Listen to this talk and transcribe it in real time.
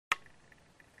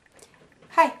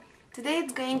Today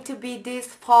it's going to be this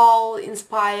fall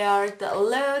inspired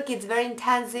look. It's very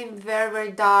intensive,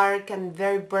 very dark and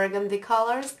very burgundy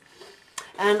colors.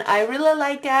 And I really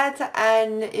like it,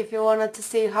 and if you wanted to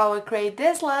see how I create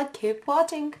this look, keep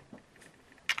watching.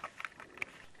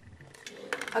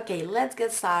 Okay, let's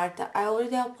get started. I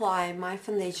already applied my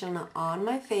foundation on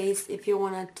my face. If you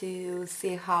wanted to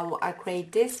see how I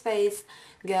create this face,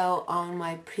 go on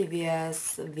my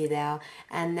previous video.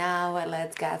 And now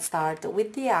let's get started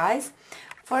with the eyes.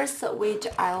 First, which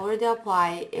I already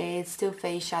applied, is Too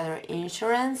Faced Shadow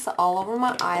Insurance all over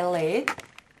my eyelid.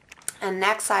 And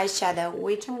next eyeshadow,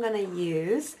 which I'm gonna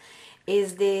use,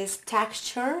 is this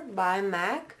Texture by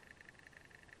MAC,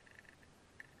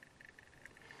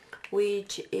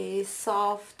 which is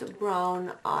soft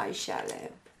brown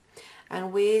eyeshadow.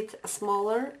 And with a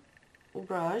smaller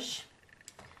brush,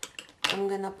 I'm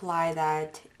gonna apply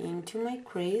that into my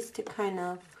crease to kind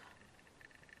of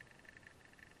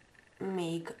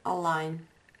make a line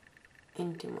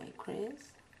into my crease.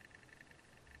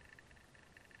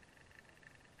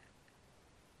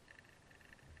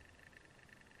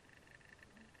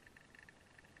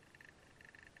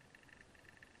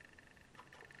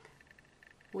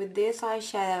 With this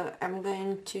eyeshadow, I'm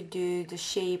going to do the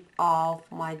shape of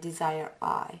my desired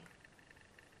eye.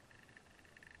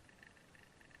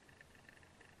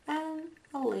 And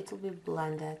a little bit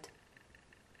blended.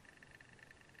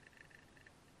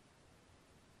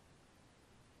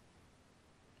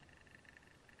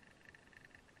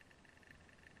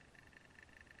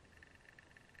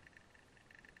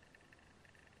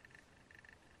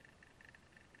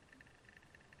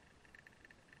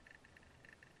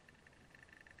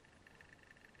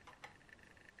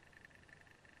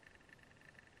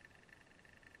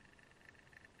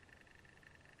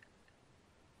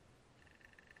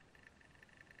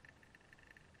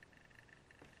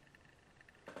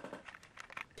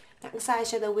 Next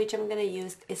eyeshadow which I'm gonna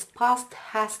use is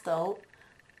Pastel.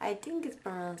 I think it's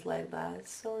pronounced like that.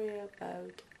 Sorry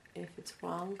about if it's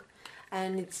wrong.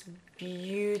 And it's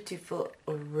beautiful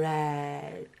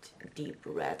red, deep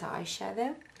red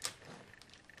eyeshadow.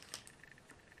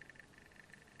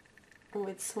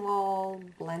 With small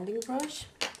blending brush,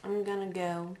 I'm gonna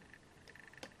go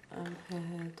and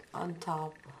put on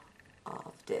top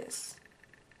of this.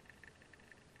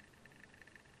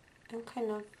 And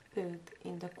kind of put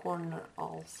in the corner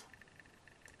also.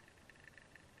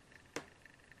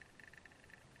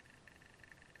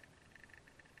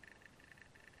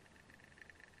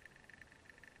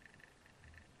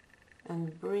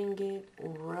 And bring it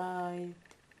right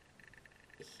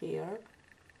here,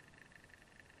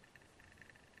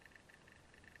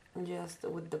 just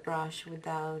with the brush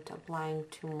without applying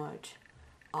too much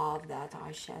of that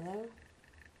eyeshadow.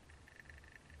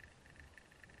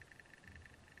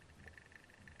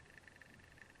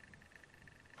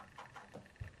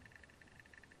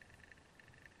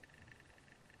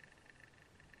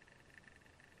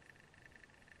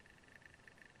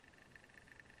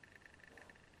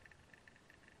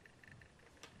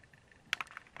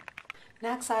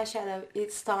 Next eyeshadow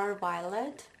is Star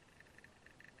Violet.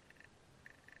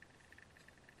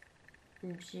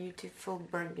 Beautiful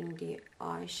burgundy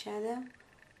eyeshadow,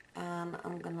 and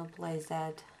I'm gonna place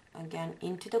that again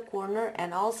into the corner.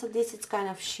 And also this is kind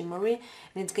of shimmery,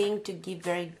 and it's going to give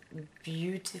very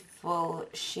beautiful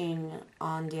sheen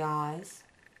on the eyes.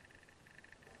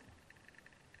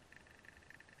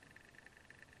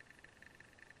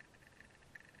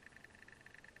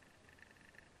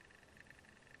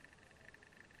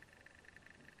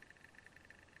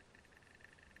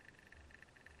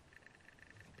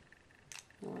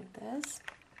 Like this.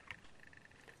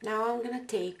 Now I'm gonna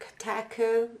take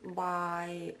Taco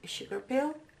by Sugar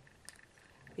Pill,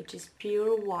 which is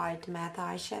pure white matte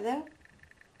eyeshadow,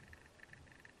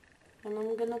 and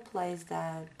I'm gonna place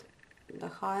that the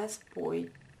highest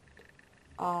point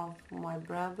of my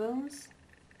brow bones,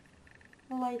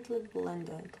 lightly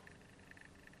blended.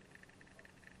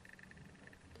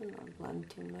 Do not blend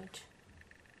too much.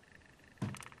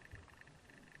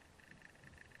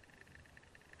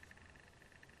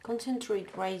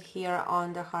 Concentrate right here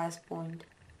on the highest point.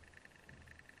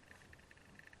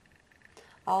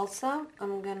 Also,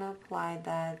 I'm gonna apply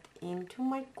that into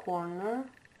my corner.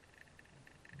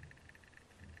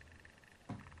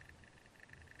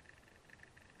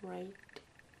 Right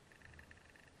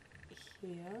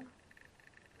here.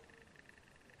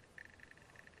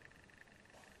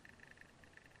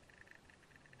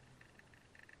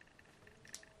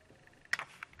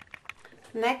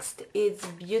 Next is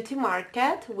Beauty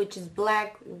Market, which is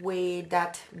black with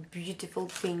that beautiful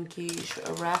pinkish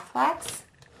reflex.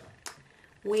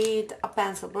 With a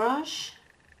pencil brush,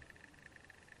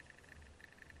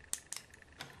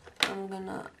 I'm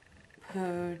gonna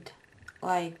put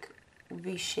like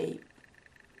V shape.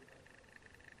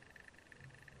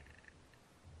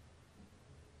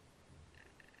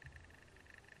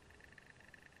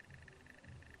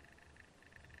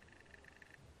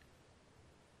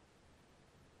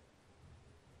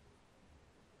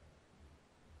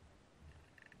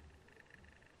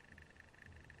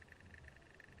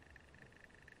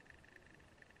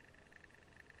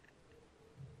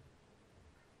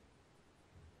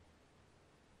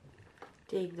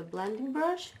 Take the blending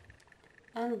brush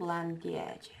and blend the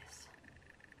edges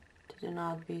to do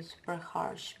not be super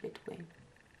harsh between.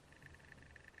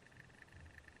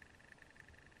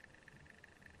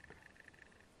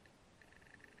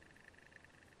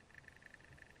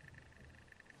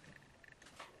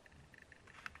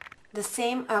 The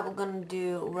same I'm gonna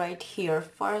do right here.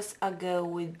 First I go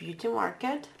with Beauty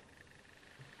Market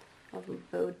over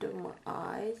both of my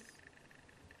eyes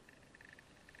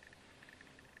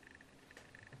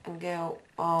and go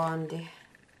on the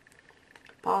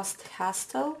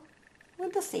pastel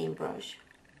with the same brush.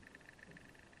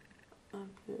 I'll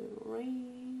put right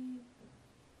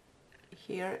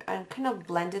here and kind of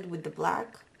blend it with the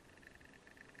black.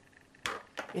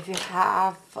 If you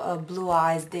have blue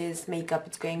eyes, this makeup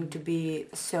is going to be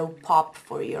so pop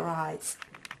for your eyes.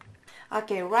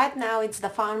 Okay, right now it's the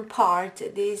fun part.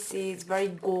 This is very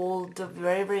gold,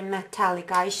 very metallic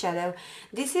eyeshadow.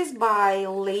 This is by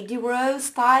Lady Rose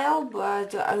style,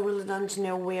 but I really don't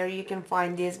know where you can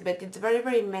find this, but it's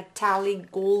very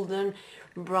metallic golden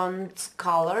bronze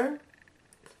color.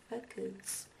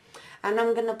 Focus. And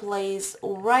I'm gonna place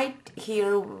right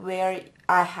here where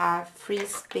I have free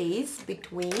space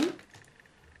between.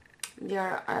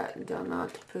 There I do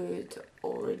not put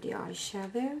already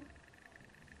eyeshadow.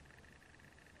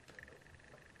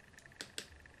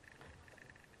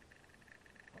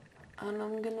 And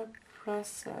I'm gonna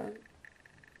press it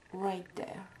right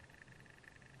there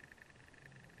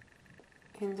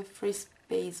in the free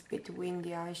space between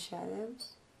the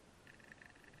eyeshadows.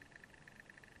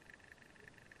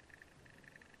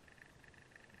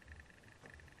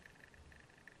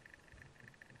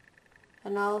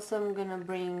 And also I'm gonna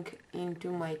bring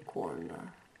into my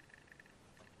corner.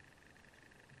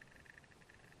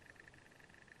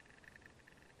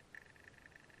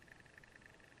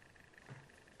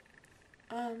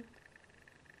 And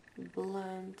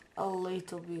blend a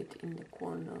little bit in the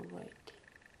corner right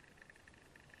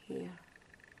here.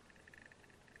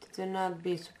 Do not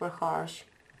be super harsh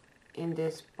in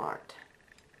this part.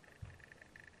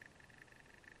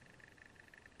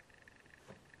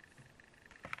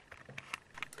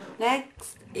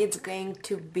 Next, it's going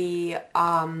to be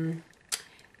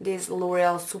this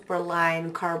L'Oreal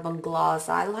Superline Carbon Gloss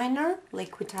eyeliner,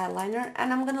 liquid eyeliner,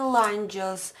 and I'm gonna line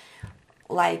just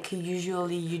like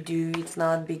usually you do. It's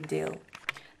not a big deal.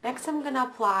 Next, I'm gonna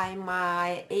apply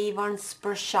my Avon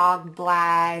Super Shock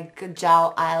Black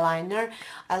Gel Eyeliner.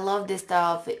 I love this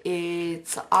stuff.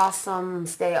 It's awesome.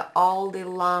 Stay all day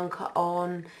long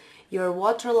on your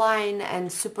waterline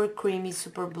and super creamy,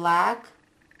 super black.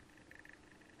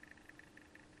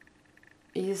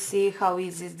 You see how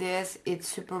easy is this? It's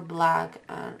super black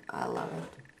and I love it.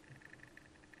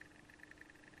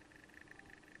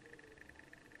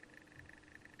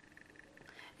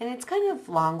 And it's kind of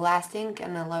long lasting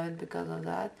and I love it because of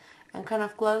that. And kind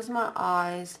of close my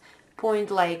eyes,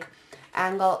 point like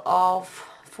angle of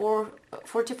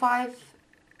 45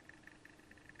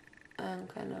 and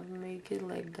kind of make it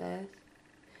like this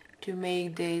to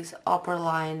make this upper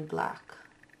line black.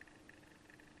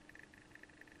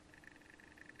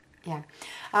 Yeah,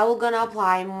 I will gonna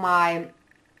apply my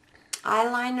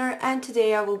eyeliner, and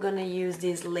today I will gonna use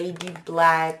this Lady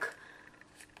Black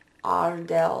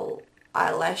Ardell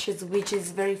eyelashes, which is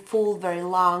very full, very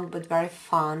long, but very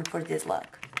fun for this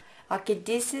look. Okay,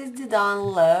 this is the done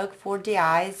look for the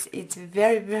eyes. It's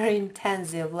very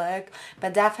intensive look,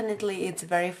 but definitely it's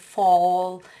very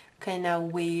fall, kind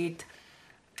of with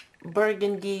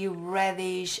burgundy,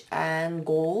 reddish and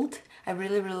gold. I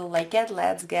really like it.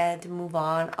 Let's move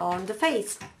on the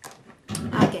face.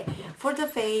 Okay, for the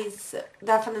face,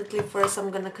 definitely first I'm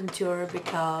gonna contour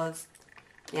because,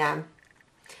 yeah,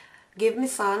 give me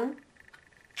sun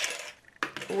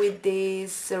with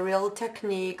these Real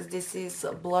Techniques. This is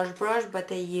a blush brush,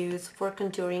 but I use for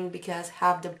contouring because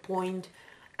have the point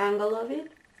angle of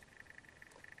it.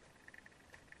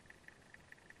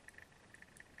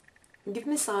 Give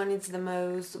Me Sun, it's the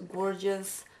most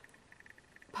gorgeous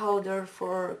powder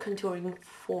for contouring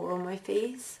for my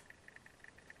face.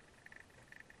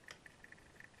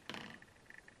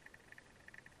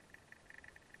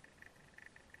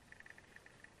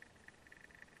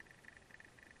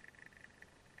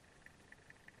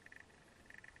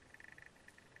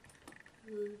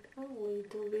 a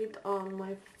little bit on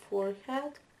my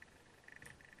forehead.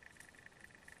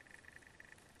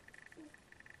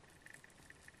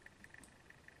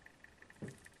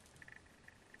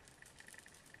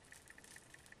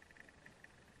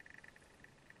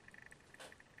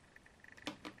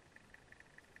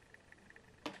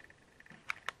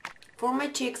 For my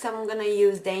cheeks, I'm gonna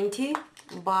use Dainty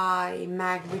by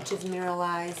MAC, which is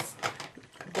Mineralized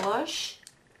blush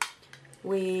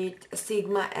with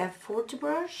Sigma F40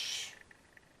 brush.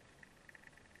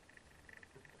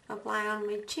 Apply on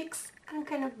my cheeks and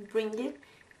kind of bring it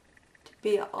to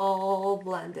be all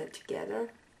blended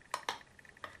together.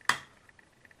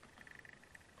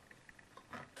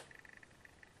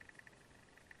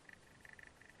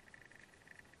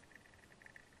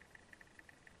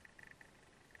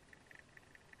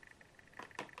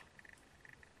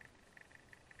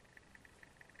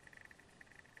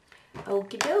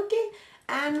 Okie dokie.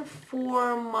 And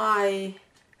for my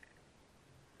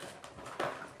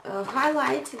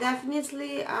highlight,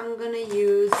 definitely I'm gonna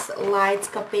use Light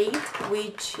Paint,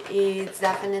 which is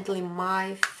definitely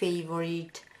my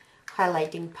favorite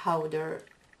highlighting powder.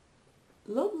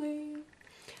 Lovely.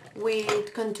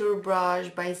 With contour brush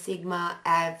by Sigma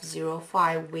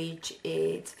F05, which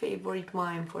is favorite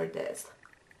mine for this.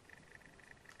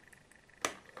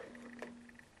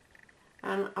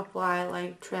 And apply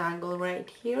like triangle right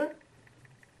here.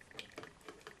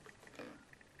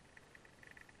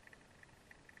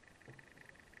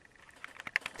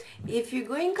 If you're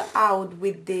going out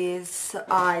with these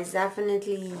eyes,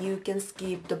 definitely you can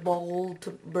skip the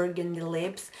bold burgundy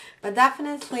lips, but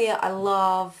definitely I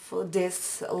love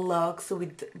this looks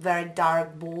with very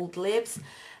dark bold lips.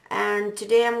 And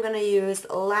today I'm gonna use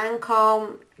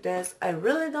Lancome, this, I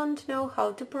really don't know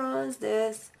how to pronounce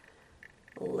this,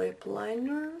 lip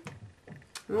liner.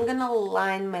 I'm gonna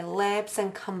line my lips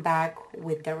and come back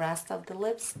with the rest of the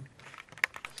lips.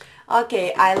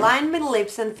 Okay, I lined my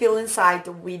lips and fill inside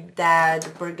with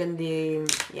that burgundy,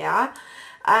 yeah.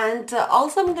 And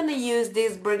also I'm gonna use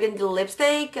this burgundy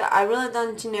lipstick. I really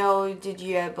don't know, did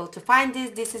you able to find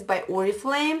this? This is by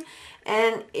Oriflame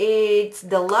and it's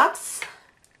Deluxe,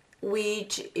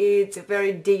 which is a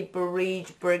very deep,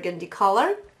 rich burgundy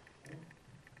color.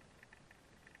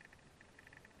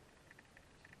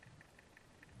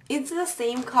 It's the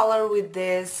same color with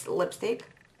this lipstick,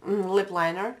 lip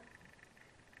liner.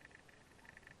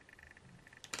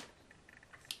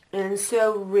 And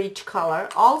so rich color.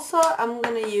 Also, I'm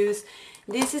gonna use,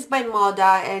 this is by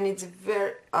Moda and it's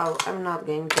very, oh, I'm not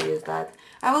going to use that.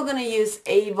 I'm gonna use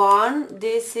Avon.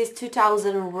 This is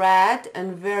 2000 red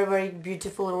and very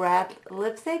beautiful red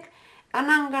lipstick. And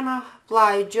I'm gonna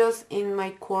apply just in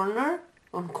my corner,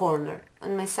 on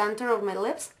my center of my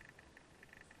lips.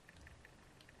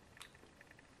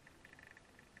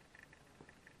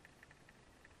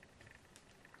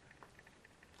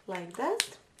 Like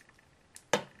that.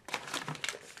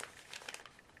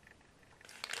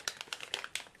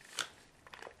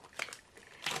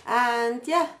 And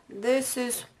yeah, this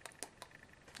is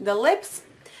the lips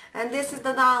and this is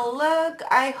the done look.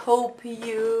 I hope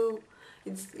you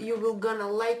will gonna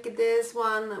like this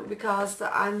one because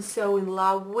I'm so in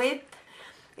love with.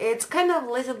 It's kind of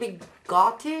a little bit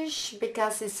gothish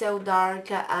because it's so dark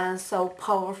and so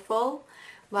powerful,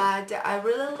 but I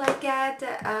really like it.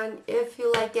 And if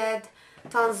you like it,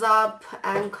 thumbs up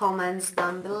and comments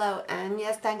down below. And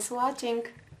yes, thanks for watching.